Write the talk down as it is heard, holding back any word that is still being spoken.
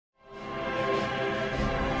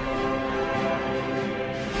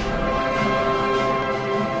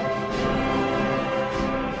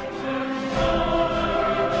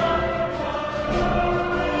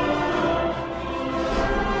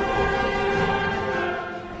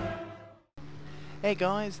Hey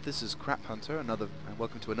guys, this is craphunter, and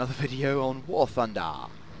welcome to another video on War Thunder.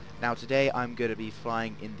 Now today I'm going to be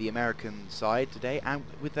flying in the American side today, and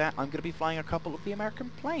with that I'm going to be flying a couple of the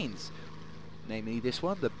American planes. Namely this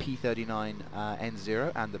one, the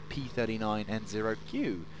P-39N0 and the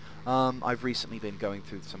P-39N0Q. I've recently been going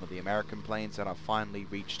through some of the American planes, and I've finally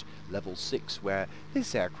reached level 6 where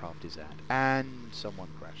this aircraft is at, and someone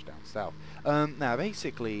crashed down south. Now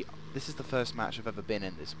basically, this is the first match I've ever been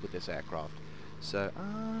in with this aircraft. So,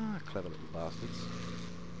 clever little bastards.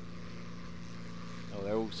 Oh,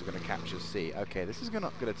 they're also going to capture C. Okay, this is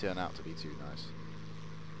not going to turn out to be too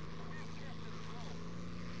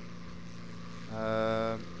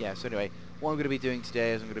nice. Yeah, so anyway, what I'm going to be doing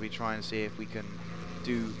today is I'm going to be trying to see if we can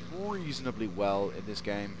do reasonably well in this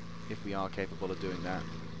game, if we are capable of doing that.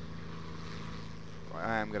 Right,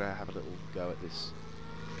 I am going to have a little go at this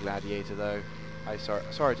gladiator though.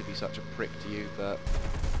 Sorry to be such a prick to you, but...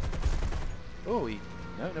 Oh,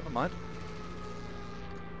 no, never mind.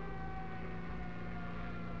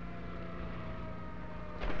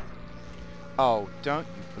 Oh, don't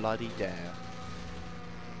you bloody dare.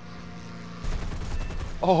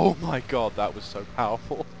 Oh my god, that was so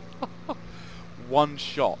powerful. One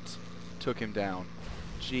shot took him down.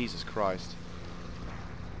 Jesus Christ.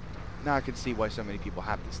 Now I can see why so many people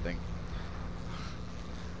have this thing.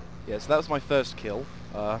 Yeah, so that was my first kill.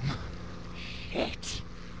 Shit.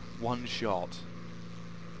 One shot.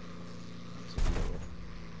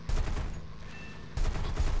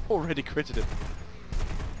 Already critted him.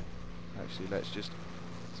 Actually, let's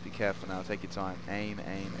be careful now. Take your time. Aim,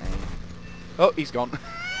 aim, aim. Oh, he's gone.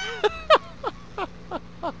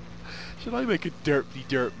 Should I make a derpy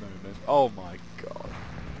derp moment? Oh my god.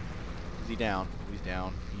 Is he down? He's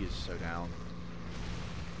down. He is so down.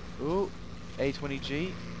 Ooh,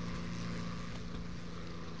 A20G.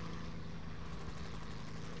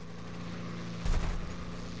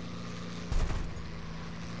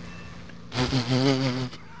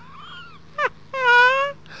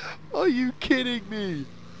 Are you kidding me?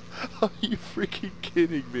 Are you freaking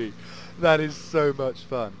kidding me? That is so much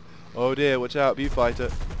fun. Oh dear, watch out,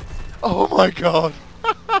 viewfighter. Oh my god!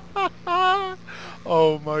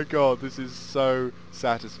 Oh my god, this is so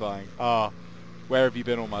satisfying. Where have you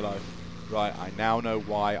been all my life? Right, I now know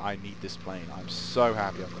why I need this plane. I'm so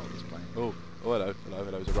happy I've got this plane. Oh, hello, hello,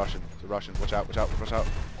 hello, it's a Russian. It's a Russian. Watch out, watch out, watch out.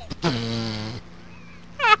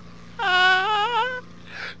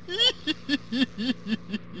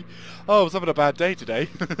 Oh, I was having a bad day today,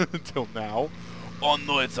 until now. Oh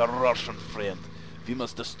no, it's a Russian friend. We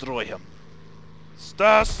must destroy him.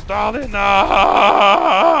 Stalin!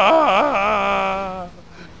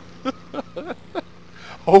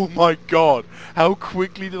 Oh my god, how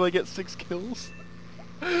quickly did I get 6 kills?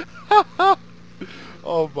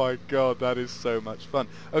 Oh my god, that is so much fun.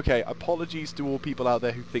 Okay, apologies to all people out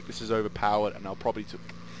there who think this is overpowered, and I'll probably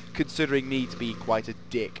considering me to be quite a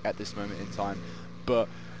dick at this moment in time, but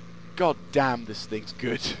god damn, this thing's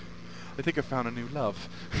good. I think I found a new love.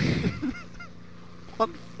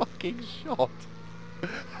 One fucking shot.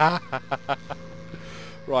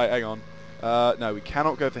 Right, hang on. No, we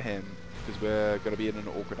cannot go for him, because we're going to be in an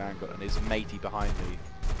awkward angle, and his matey behind me.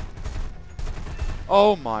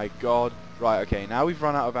 Oh my god. Right, okay, now we've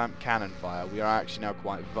run out of cannon fire, we are actually now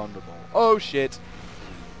quite vulnerable. Oh shit.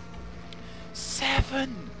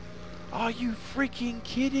 7! Are you freaking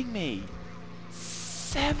kidding me?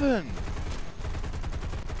 7!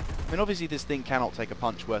 I mean, obviously this thing cannot take a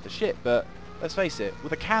punch worth of shit, but let's face it,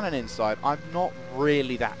 with a cannon inside, I'm not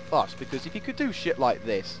really that fussed, because if you could do shit like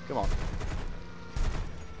this, come on.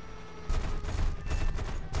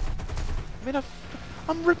 I mean,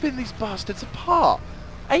 I'm ripping these bastards apart.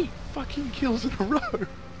 8 fucking kills in a row.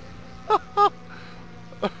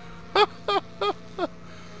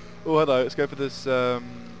 Oh, hello, let's go for this,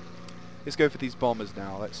 let's go for these bombers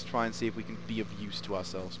now. Let's try and see if we can be of use to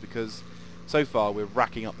ourselves, because so far we're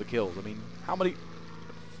racking up the kills. I mean, how many...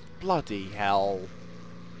 Bloody hell.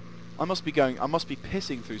 I must be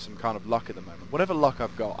pissing through some kind of luck at the moment. Whatever luck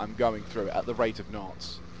I've got, I'm going through it at the rate of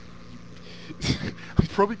knots. I'm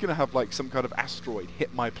probably going to have like some kind of asteroid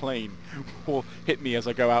hit my plane, or hit me as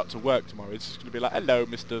I go out to work tomorrow. It's just going to be like, hello,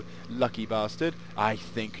 Mr. Lucky Bastard. I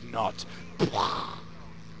think not.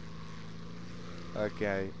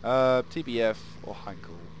 Okay, TBF or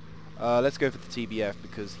Heinkel. Let's go for the TBF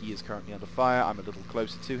because he is currently under fire. I'm a little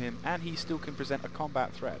closer to him, and he still can present a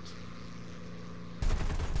combat threat.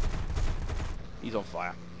 He's on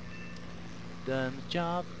fire. Done the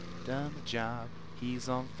job, done the job. He's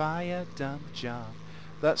on fire, done the job.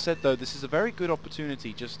 That said though, this is a very good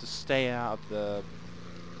opportunity just to stay out of the...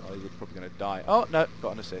 Oh, you're probably going to die. Oh, no,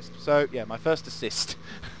 got an assist. So, yeah, my first assist.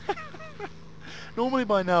 Normally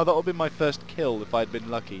by now that would have been my first kill if I'd been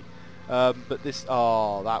lucky. But this,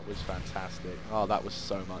 oh, that was fantastic. Oh, that was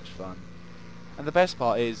so much fun. And the best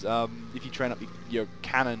part is, if you train up your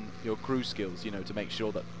cannon, your crew skills, you know, to make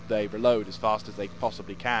sure that they reload as fast as they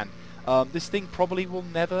possibly can, this thing probably will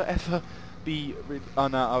never ever be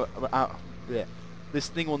this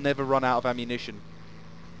thing will never run out of ammunition.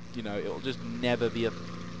 You know, it'll just never be a...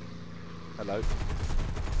 Hello?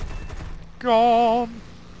 Gone!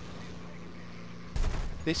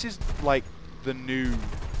 This is like the new...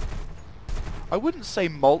 I wouldn't say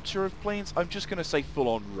mulcher of planes, I'm just going to say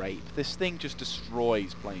full-on rape. This thing just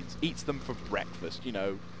destroys planes. Eats them for breakfast, you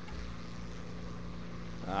know.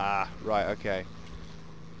 Ah, right, okay.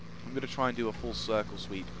 I'm going to try and do a full circle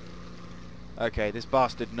sweep. Okay, this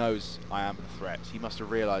bastard knows I am a threat. He must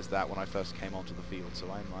have realised that when I first came onto the field, so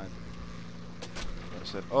I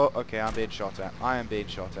said, oh, okay, I'm being shot at. I am being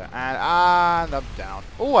shot at. And I'm down.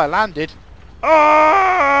 Oh, I landed.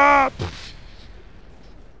 Ah!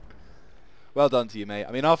 Well done to you, mate.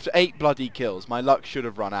 I mean, after 8 bloody kills, my luck should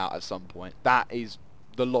have run out at some point. That is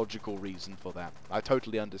the logical reason for that. I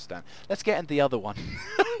totally understand. Let's get into the other one.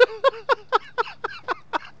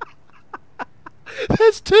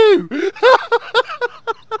 There's 2!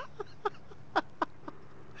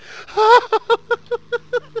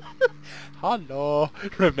 Hello,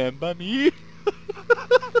 remember me?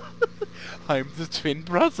 I'm the twin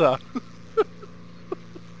brother.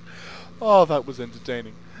 Oh, that was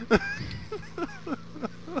entertaining.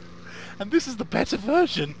 And this is the better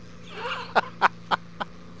version.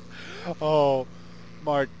 Oh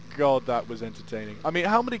my god, that was entertaining. I mean,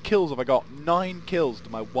 how many kills have I got? 9 kills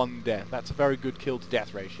to my 1 death. That's a very good kill to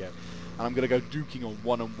death ratio. And I'm going to go duking on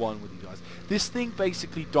 1-on-1 with you guys. This thing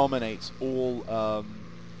basically dominates all,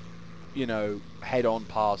 you know, head-on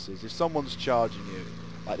passes. If someone's charging you,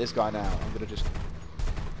 like this guy now, I'm going to just...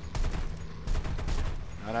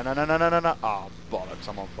 No. Oh, bollocks,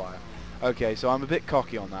 I'm on fire. Okay, so I'm a bit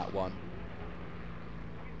cocky on that one.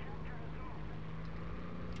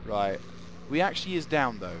 Right. We actually is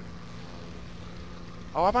down, though.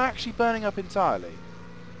 Oh, I'm actually burning up entirely.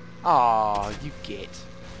 Ah, you git.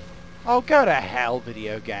 Oh, go to hell,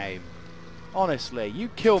 video game. Honestly, you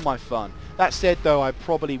kill my fun. That said, though, I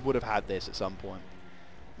probably would have had this at some point.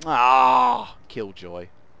 Ah, killjoy.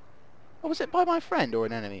 Oh, was it by my friend or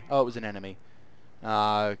an enemy? Oh, it was an enemy.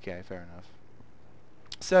 Ah, okay, fair enough.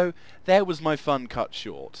 So, there was my fun cut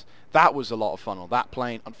short. That was a lot of fun on that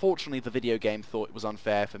plane. Unfortunately, the video game thought it was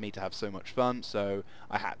unfair for me to have so much fun, so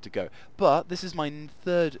I had to go. But, this is my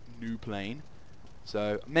 3rd new plane.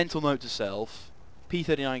 So, mental note to self,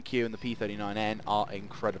 P-39Q and the P-39N are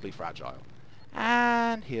incredibly fragile.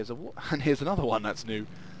 And here's another one that's new.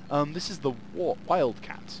 This is the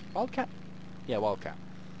Wildcat. Wildcat? Yeah, Wildcat.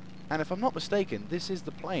 And if I'm not mistaken, this is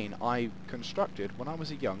the plane I constructed when I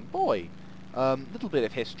was a young boy. Little bit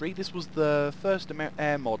of history. This was the first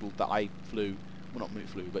air model that I flew. Well, not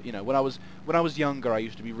flew, but you know, when I was younger, I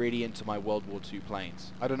used to be really into my World War II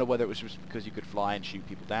planes. I don't know whether it was just because you could fly and shoot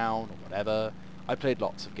people down or whatever. I played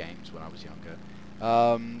lots of games when I was younger.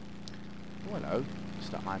 Oh, hello.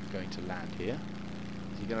 So I'm going to land here.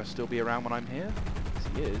 Is he going to still be around when I'm here? Yes,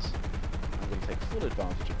 he is. I'm going to take full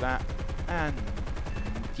advantage of that. And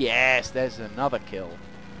yes, there's another kill.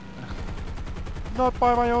 Not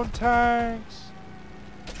by my own tanks!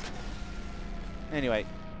 Anyway,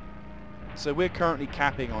 so we're currently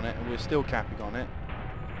capping on it, and we're still capping on it.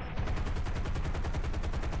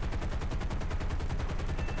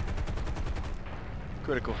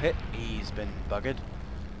 Critical hit. He's been buggered.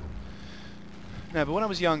 No, but when I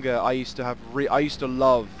was younger, I used to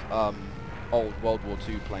love old World War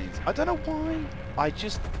II planes. I don't know why. I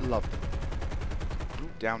just loved them. Ooh,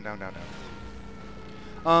 down.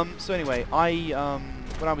 So anyway,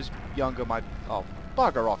 when I was younger, oh,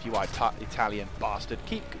 bugger off, you Italian bastard.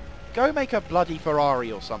 Go make a bloody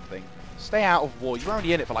Ferrari or something. Stay out of war. You're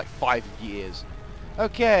only in it for like 5 years.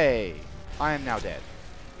 Okay, I am now dead.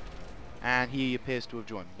 And he appears to have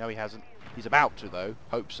joined me. No, he hasn't. He's about to, though.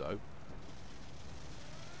 Hope so.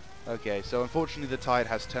 Okay, so unfortunately the tide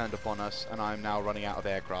has turned upon us, and I'm now running out of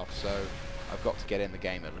aircraft, so I've got to get in the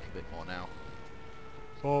game a little bit more now.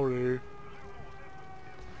 Sorry.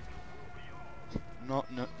 No.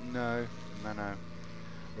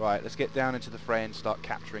 Right, let's get down into the fray and start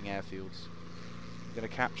capturing airfields. We're going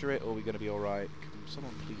to capture it, or are we going to be alright? Can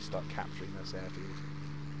someone please start capturing this airfield?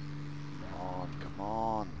 Come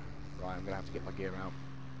on. Right, I'm going to have to get my gear out.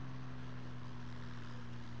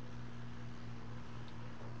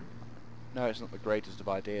 No, it's not the greatest of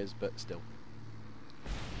ideas, but still.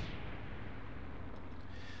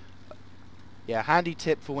 Yeah, handy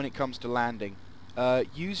tip for when it comes to landing.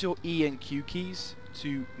 use your E and Q keys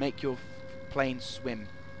to make your plane swim.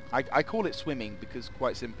 I call it swimming because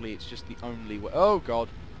quite simply it's just the only way. Oh god.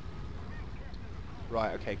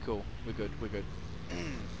 Right, okay, cool. We're good, we're good.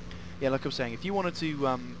 Yeah, like I was saying, if you wanted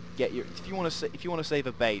to if you want to save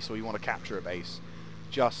a base or you want to capture a base,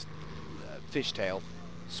 just fishtail,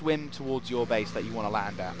 swim towards your base that you want to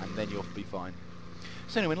land at, and then you'll be fine.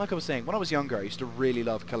 So anyway, like I was saying, when I was younger, I used to really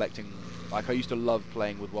love collecting. Like I used to love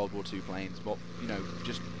playing with World War II planes, but you know,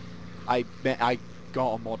 just I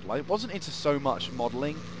got a model. I wasn't into so much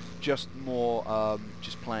modeling, just more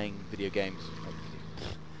just playing video games.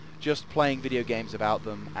 Just playing video games about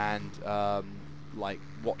them and like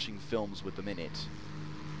watching films with them in it.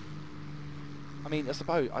 I mean, I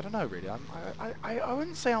suppose, I don't know really, I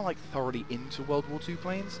wouldn't say I'm like thoroughly into World War II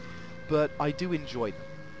planes, but I do enjoy them.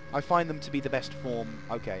 I find them to be the best form.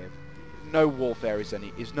 Okay, no warfare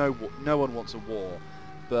no one wants a war,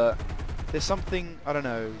 but there's something, I don't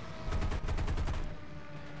know,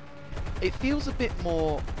 it feels a bit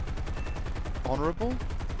more honourable.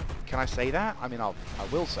 Can I say that? I mean, I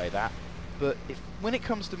will say that, but when it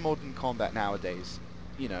comes to modern combat nowadays,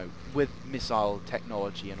 you know, with missile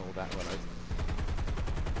technology and all that, well,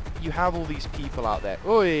 you have all these people out there.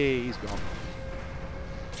 Oi, he's gone.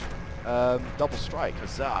 Double strike,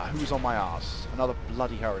 huzzah! Who's on my ass? Another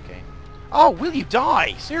bloody hurricane. Oh, will you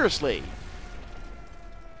die? Seriously?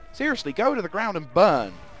 Seriously, go to the ground and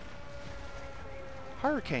burn.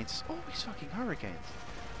 Hurricanes, always fucking hurricanes.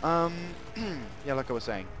 Yeah, like I was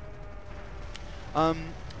saying.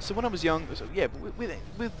 So when I was young, so yeah,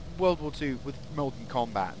 with World War II, with modern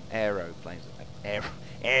combat and aeroplanes,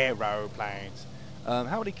 aeroplanes.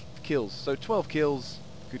 How many kills? So 12 kills.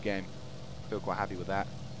 Good game. Feel quite happy with that.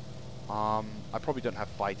 I probably don't have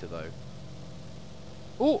fighter though.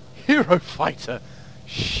 Oh, hero fighter.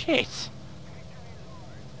 Shit.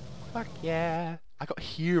 Fuck yeah. I got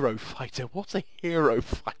hero fighter. What's a hero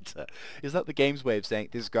fighter? Is that the game's way of saying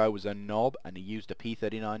this guy was a knob and he used a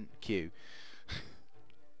P-39Q?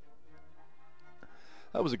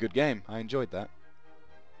 That was a good game. I enjoyed that.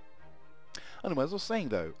 Anyway, as I was saying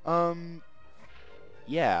though,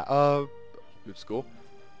 yeah, good score.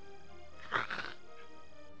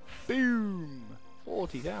 Boom!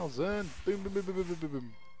 40,000. Boom, boom, boom, boom, boom,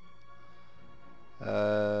 boom,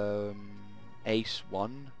 boom. Ace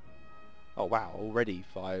 1. Oh wow, already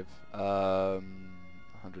 5.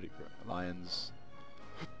 100 lions.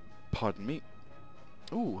 Pardon me.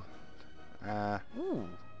 Ooh. Ooh.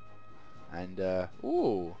 And,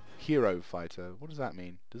 ooh, hero fighter. What does that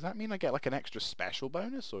mean? Does that mean I get like an extra special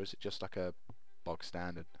bonus, or is it just like a bog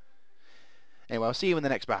standard? Anyway, I'll see you in the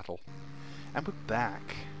next battle. And we're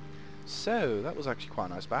back. So, that was actually quite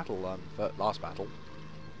a nice battle, last battle.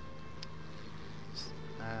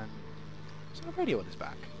 And, so the radio is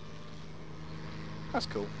back. That's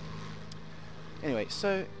cool. Anyway,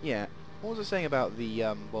 so, yeah, what was I saying about the,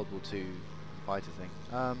 World War II fighter thing?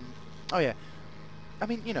 Oh yeah. I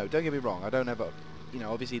mean, you know, don't get me wrong, I don't ever, you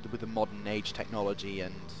know, obviously with the modern age technology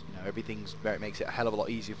and, you know, makes it a hell of a lot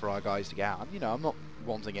easier for our guys to get out. You know, I'm not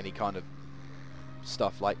wanting any kind of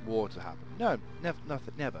stuff like war to happen. No,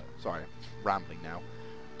 never. Sorry, rambling now.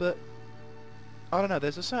 But, I don't know,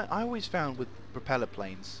 there's a certain, I always found with propeller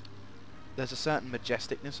planes, there's a certain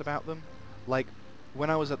majesticness about them. Like, when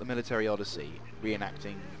I was at the Military Odyssey,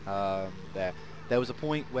 reenacting there was a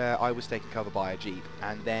point where I was taking cover by a Jeep,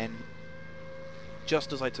 and then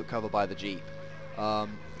just as I took cover by the Jeep,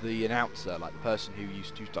 the announcer, like the person who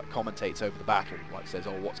used to like commentates over the battle, like says,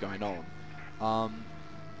 "Oh, what's going on?"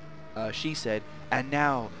 She said, "And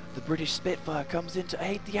now the British Spitfire comes in to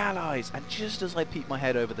aid the Allies." And just as I peek my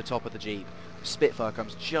head over the top of the Jeep, Spitfire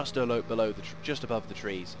comes just just above the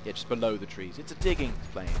trees. Yeah, just below the trees. It's a digging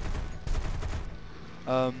plane.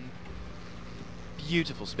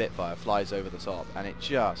 Beautiful Spitfire flies over the top, and it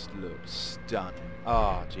just looks stunning.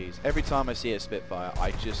 Ah, oh, jeez. Every time I see a Spitfire,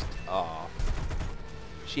 I just,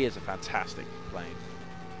 she is a fantastic plane.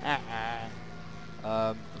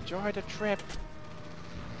 Enjoy the trip.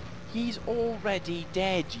 He's already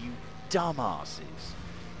dead, you dumbasses.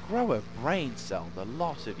 Grow a brain cell, the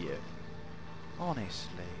lot of you.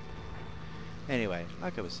 Honestly. Anyway,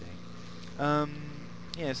 like I was saying,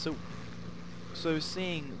 yeah, so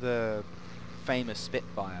seeing the famous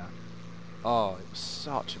Spitfire, oh, it was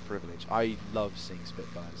such a privilege. I love seeing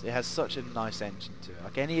Spitfires. It has such a nice engine to it.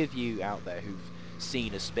 Like any of you out there who've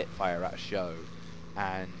seen a Spitfire at a show,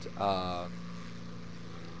 and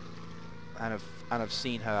have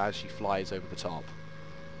seen her as she flies over the top,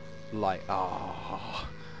 like, ah,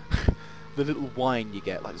 the little whine you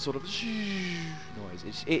get, like the sort of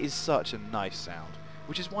noise. It is such a nice sound.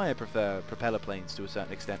 which is why I prefer propeller planes to a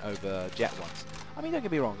certain extent over jet ones. I mean, don't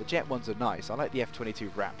get me wrong, the jet ones are nice. I like the F-22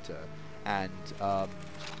 Raptor and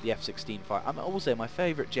the F-16 fighter. I will say my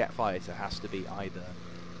favourite jet fighter has to be either...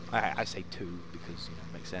 I say two because, you know,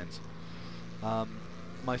 it makes sense.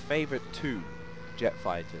 My favourite two jet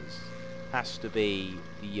fighters has to be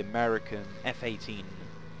the American F-18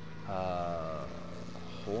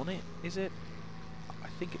 Hornet, is it? I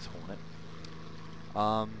think it's Hornet.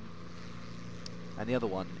 And the other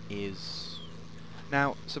one is...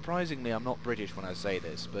 Now, surprisingly, I'm not British when I say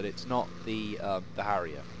this, but it's not the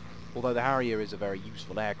Harrier. Although the Harrier is a very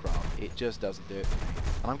useful aircraft, it just doesn't do it for me.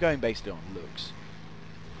 And I'm going basically on looks.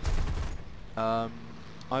 I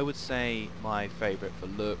would say my favourite for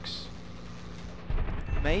looks...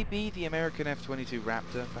 maybe the American F-22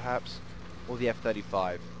 Raptor, perhaps? Or the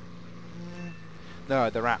F-35. No,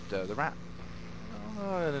 the Raptor.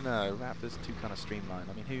 Oh, I don't know. Raptor's too kind of streamlined.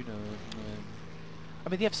 I mean, who knows? I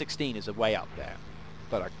mean, the F-16 is a way up there.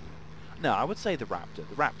 But no, I would say the Raptor.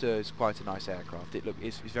 The Raptor is quite a nice aircraft.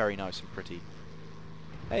 It's very nice and pretty.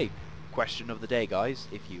 Hey, question of the day, guys,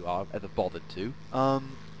 if you are ever bothered to.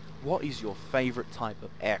 What is your favourite type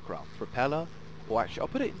of aircraft? Propeller? Or actually, I'll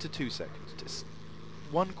put it into two sections. Just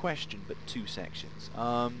one question, but two sections.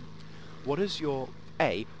 What is your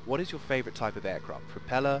favourite type of aircraft?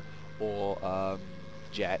 Propeller or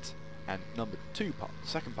jet? And number two part, the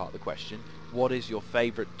second part of the question, what is your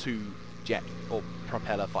favourite two jet or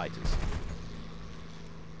propeller fighters?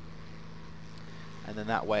 And then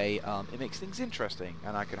that way it makes things interesting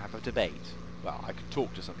and I can have a debate. Well, I could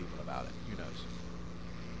talk to some people about it, who knows.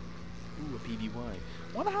 Ooh, a PBY.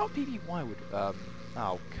 I wonder how a PBY would...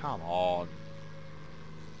 oh, come on.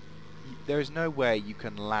 There is no way you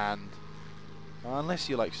can land... unless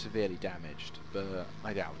you're like severely damaged, but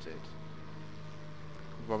I doubt it.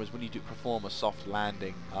 The problem is when you do perform a soft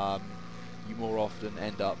landing, you more often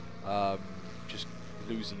end up just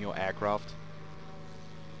losing your aircraft.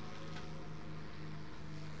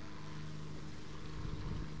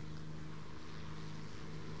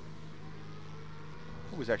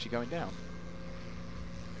 Oh, it's actually going down.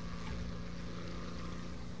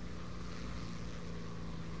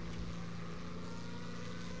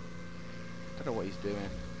 I don't know what he's doing.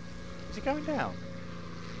 Is he going down?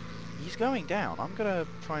 He's going down. I'm gonna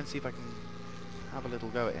try and see if I can have a little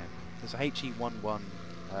go at him. There's a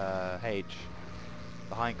HE11H,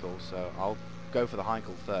 the Heinkel, so I'll go for the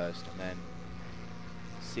Heinkel first and then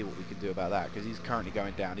see what we can do about that, because he's currently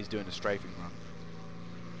going down. He's doing a strafing run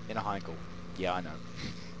in a Heinkel. Yeah, I know.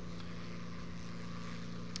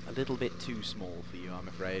 A little bit too small for you, I'm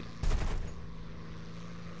afraid.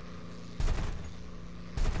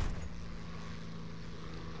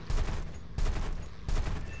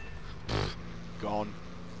 Gone.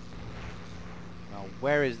 Now,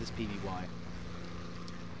 where is this PBY?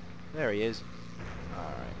 There he is.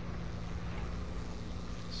 Alright.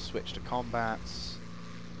 Switch to combats.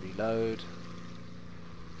 Reload.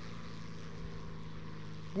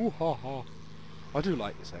 Woo-ha-ha. I do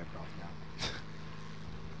like this aircraft now.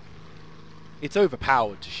 It's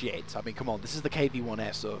overpowered to shit. I mean, come on, this is the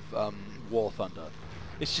KV-1S of War Thunder.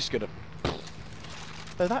 It's just gonna...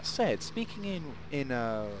 Though that said, speaking in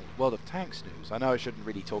World of Tanks news, I know I shouldn't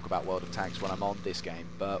really talk about World of Tanks when I'm on this game,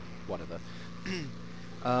 but whatever.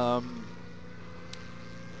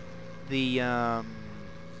 The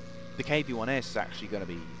KV-1S is actually going to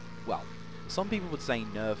be, well, some people would say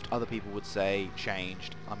nerfed, other people would say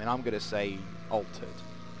changed. I mean, I'm going to say altered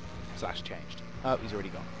 / changed. Oh, he's already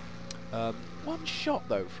gone. One shot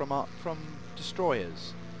though from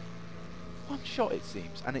destroyers. One shot it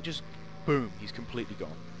seems, and it just boom, he's completely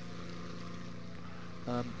gone.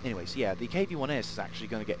 Anyways, yeah, the KV-1S is actually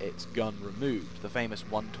going to get its gun removed, the famous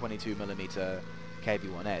 122mm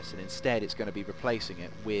KV-1S, and instead it's going to be replacing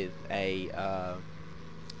it with a...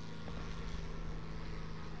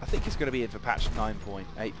 I think it's going to be for patch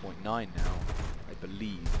 9.8.9 now, I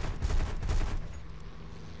believe.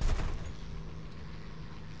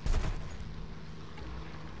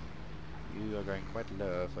 You are going quite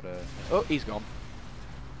low for the... Oh, he's gone.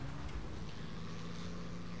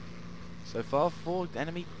 So far, 4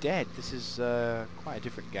 enemy dead. This is quite a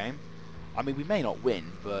different game. I mean, we may not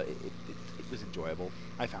win, but it was enjoyable.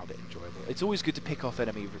 I found it enjoyable. It's always good to pick off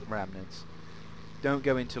enemy remnants. Don't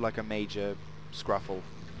go into like a major scruffle.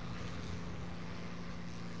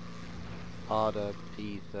 Harder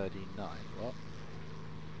P39. What?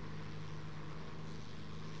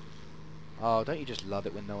 Oh, don't you just love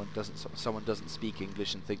it when someone doesn't speak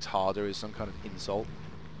English and thinks harder is some kind of insult?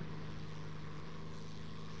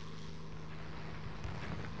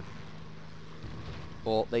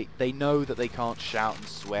 Or they know that they can't shout and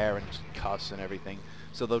swear and cuss and everything,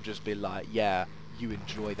 so they'll just be like, yeah, you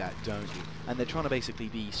enjoy that, don't you? And they're trying to basically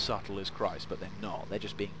be subtle as Christ, but they're not. They're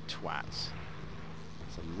just being twats.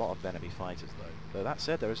 There's a lot of enemy fighters, though. Though that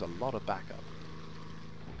said, there is a lot of backup.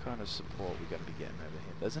 What kind of support we going to be getting over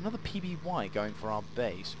here? There's another PBY going for our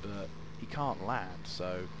base, but he can't land,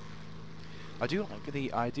 so... I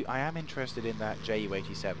am interested in that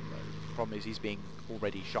Ju-87, though. The problem is he's being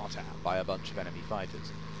already shot at by a bunch of enemy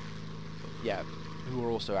fighters. Yeah, who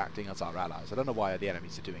are also acting as our allies. I don't know why the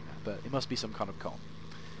enemies are doing that, but it must be some kind of con.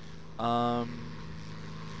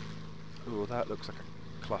 Ooh, that looks like a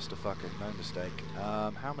clusterfuck, no mistake.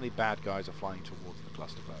 How many bad guys are flying towards the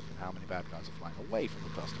clusterfuck, and how many bad guys are flying away from the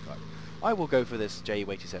clusterfuck? I will go for this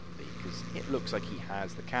Ju-87B, because it looks like he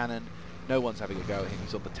has the cannon. No one's having a go at him.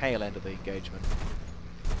 He's on the tail end of the engagement.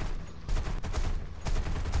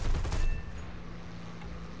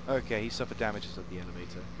 Okay, he suffered damages at the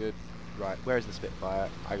elevator. Good. Right, where is the Spitfire?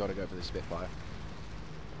 I gotta go for the Spitfire.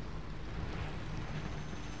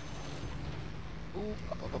 Ooh.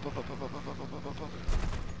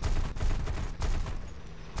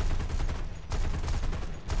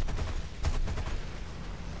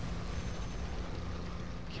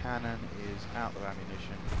 Cannon is out of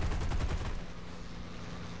ammunition.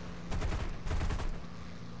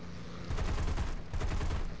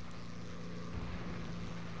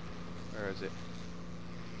 Where is it?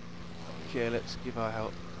 Okay, let's give our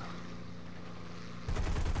help.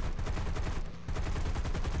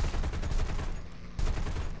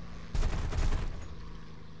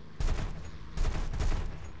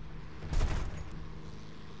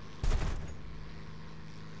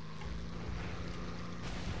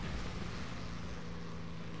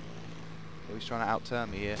 So he's trying to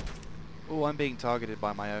outturn me here. Oh, I'm being targeted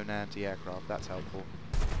by my own anti-aircraft. That's helpful.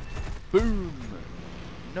 Boom!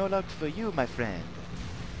 No luck for you, my friend.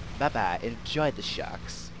 Bye-bye. Enjoy the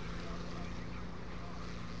shocks.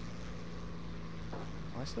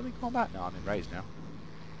 Am I still in combat? No, I'm in raise now.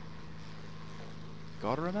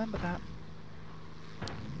 Gotta remember that.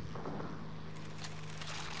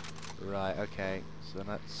 Right, okay. So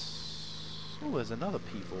that's... Oh, there's another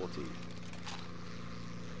P-40.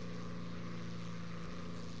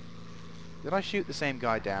 Did I shoot the same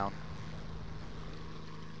guy down?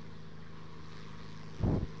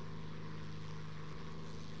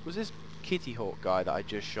 Was this Kitty Hawk guy that I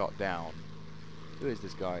just shot down? Who is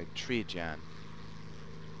this guy? Trijan.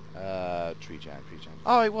 Trijan.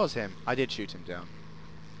 Oh, it was him. I did shoot him down.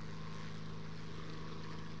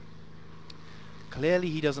 Clearly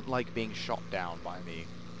he doesn't like being shot down by me.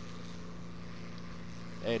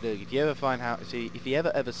 Hey, look, if you ever find out... See, if he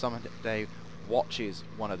ever someday watches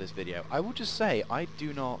one of this video, I will just say, I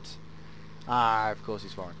do not... Ah, of course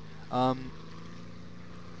he's foreign.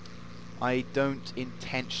 I don't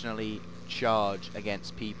intentionally charge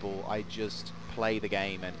against people, I just play the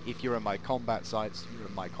game, and if you're in my combat sites, you're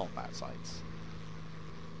in my combat sites.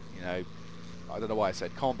 You know, I don't know why I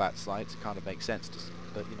said combat sites, it kind of makes sense,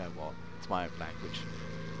 but you know what, it's my own language.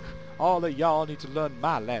 All of y'all need to learn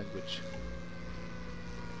my language.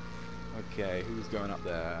 Okay, who's going up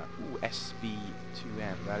there? Ooh,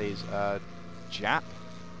 SB2M, that is Jap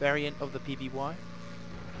variant of the PBY.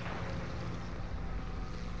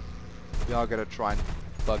 We are going to try and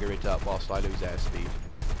bugger it up whilst I lose airspeed.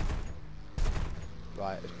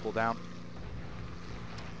 Right, let's pull down.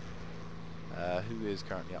 Who is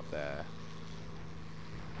currently up there?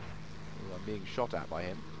 Ooh, I'm being shot at by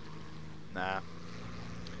him. Nah.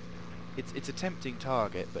 It's a tempting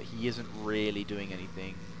target, but he isn't really doing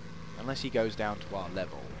anything unless he goes down to our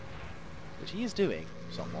level, which he is doing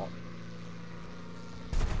somewhat.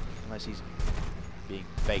 Unless he's being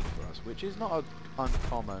bait for us, which is not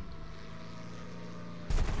uncommon.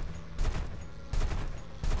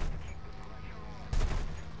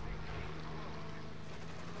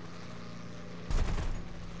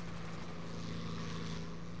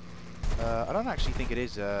 I don't actually think it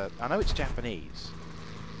is, I know it's Japanese.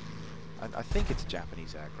 I think it's a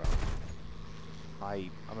Japanese aircraft.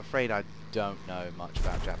 I'm afraid I don't know much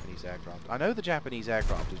about Japanese aircraft. I know the Japanese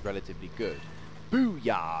aircraft is relatively good.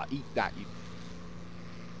 Booyah! Eat that, you...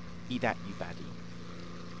 Eat that, you baddie.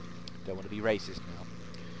 Don't want to be racist now.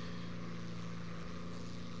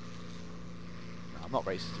 No, I'm not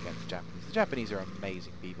racist against the Japanese. The Japanese are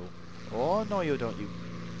amazing people. Oh, no you don't, you...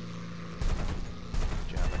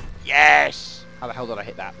 German. Yes! How the hell did I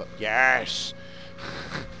hit that? But yes!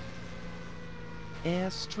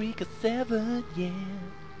 Airstreak of 7, yeah.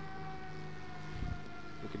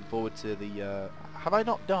 Looking forward to the, have I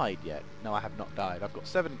not died yet? No, I have not died. I've got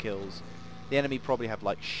 7 kills. The enemy probably have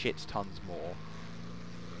like shit tons more.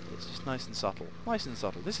 It's just nice and subtle. Nice and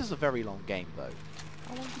subtle. This is a very long game though.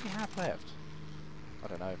 How long do we have left? I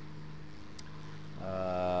don't know.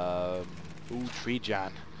 Ooh, Tree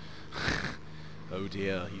Jan. Oh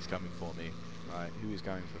dear, he's coming for me. Right, who is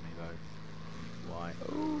going for me though? Why?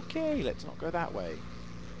 Okay, let's not go that way.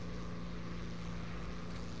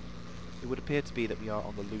 It would appear to be that we are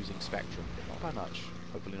on the losing spectrum, but not by much.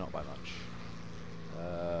 Hopefully not by much.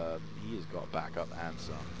 He has got backup and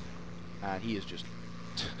some. And he is just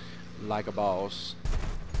like a boss.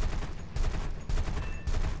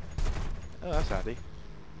 Oh, that's handy.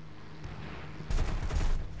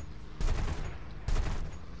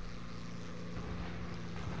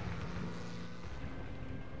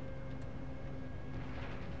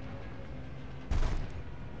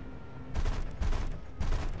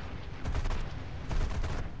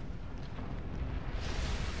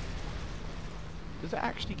 Does it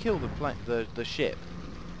actually kill the ship?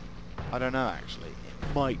 I don't know actually.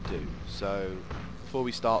 It might do. So before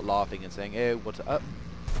we start laughing and saying, "Ew, what's up?"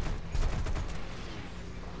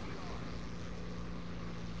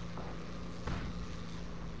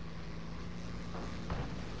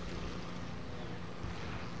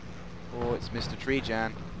 Oh, it's Mr.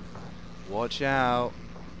 Treejan. Watch out.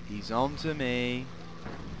 He's on to me.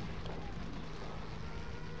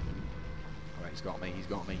 Alright, he's got me, he's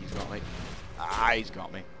got me, he's got me. Ah, he's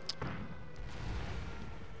got me.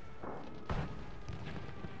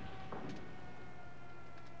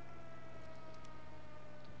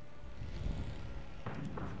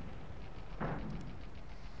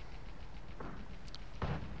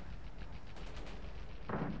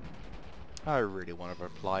 I really want to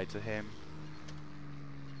reply to him.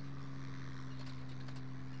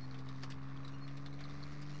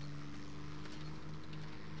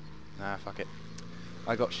 Nah, fuck it.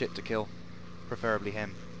 I got shit to kill. Preferably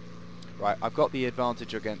him. Right, I've got the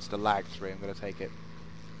advantage against a lag 3. I'm going to take it.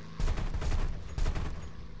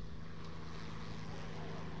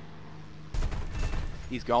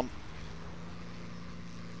 He's gone.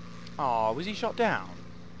 Aw, was he shot down?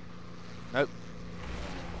 Nope.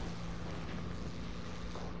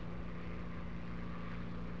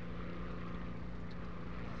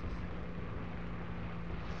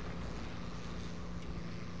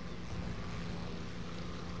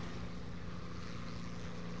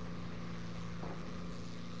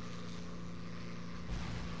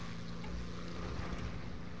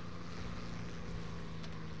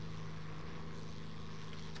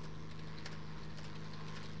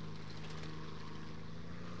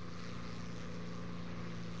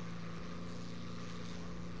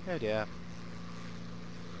 Oh dear.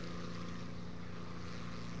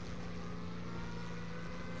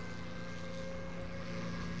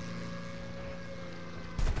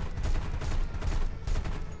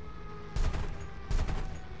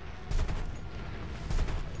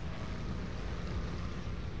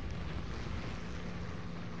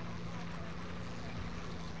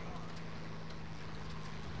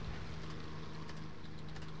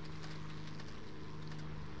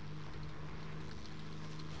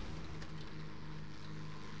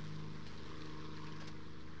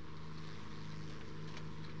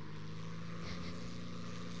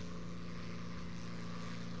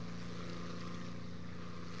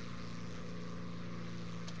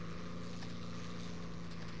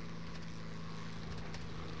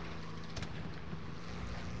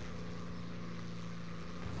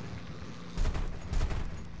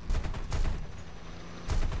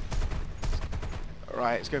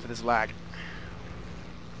 Right, let's go for this lag.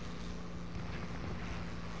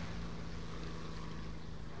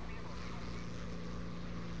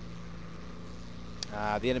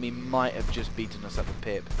 The enemy might have just beaten us at the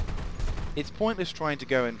pip. It's pointless trying to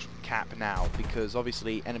go and cap now, because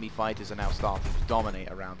obviously enemy fighters are now starting to dominate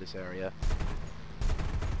around this area.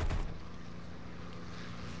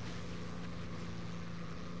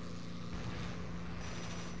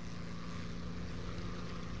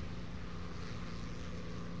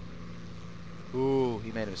 Ooh,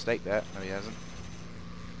 he made a mistake there. No, he hasn't.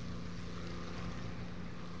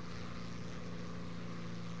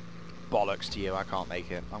 Bollocks to you, I can't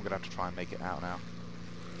make it. I'm gonna have to try and make it out now.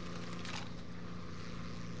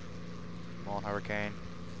 Come on, Hurricane.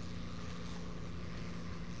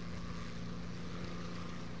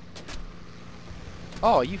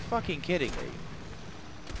 Oh, are you fucking kidding me?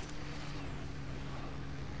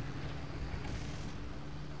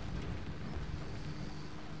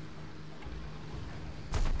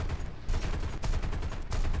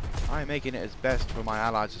 I'm making it as best for my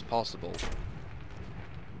allies as possible.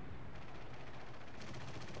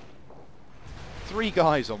 3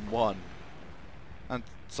 guys on 1. And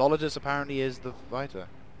Solidus apparently is the fighter.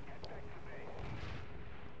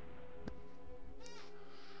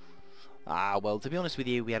 Ah, well, to be honest with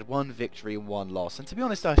you, we had one victory and one loss, and to be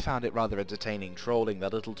honest, I found it rather entertaining trolling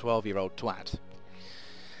that little 12-year-old twat.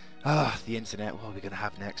 Ah, the internet, what are we going to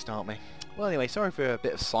have next, aren't we? Well, anyway, sorry for a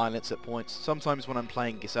bit of silence at points. Sometimes when I'm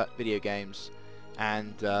playing video games,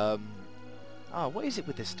 and, what is it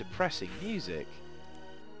with this depressing music?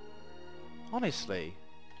 Honestly.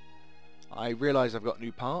 I realise I've got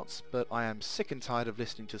new parts, but I am sick and tired of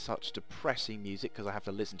listening to such depressing music, because I have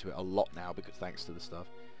to listen to it a lot now, because thanks to the stuff.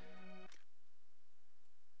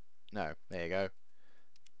 No, there you go.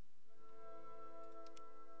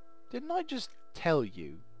 Didn't I just tell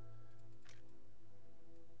you?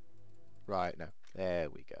 Right, no. There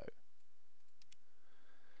we go.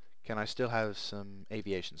 Can I still have some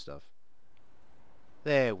aviation stuff?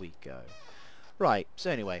 There we go. Right, so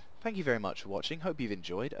anyway, thank you very much for watching. Hope you've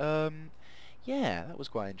enjoyed. Yeah, that was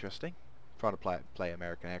quite interesting. Trying to play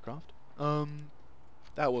American aircraft.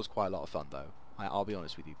 That was quite a lot of fun, though. I'll be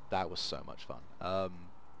honest with you, that was so much fun.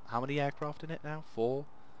 How many aircraft in it now? 4?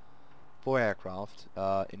 4 aircraft,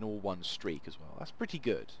 in all one streak as well. That's pretty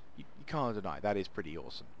good. You can't deny, that is pretty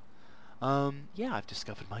awesome. Yeah, I've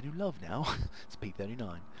discovered my new love now. It's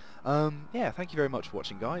P39. Yeah, thank you very much for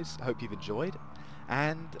watching, guys. I hope you've enjoyed.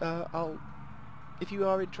 And, if you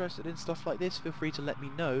are interested in stuff like this, feel free to let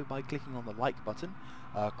me know by clicking on the like button,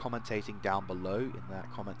 commentating down below in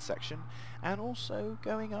that comment section, and also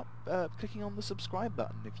going up, clicking on the subscribe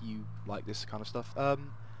button if you like this kind of stuff.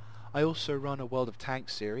 I also run a World of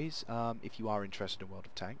Tanks series, if you are interested in World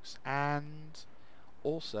of Tanks, and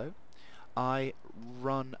also I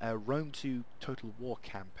run a Rome 2 Total War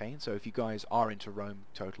campaign, so if you guys are into Rome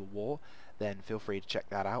Total War, then feel free to check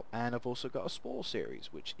that out. And I've also got a Spore series,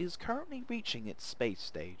 which is currently reaching its space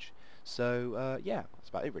stage. So, yeah, that's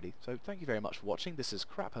about it really. So thank you very much for watching. This is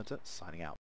craphunter, signing out.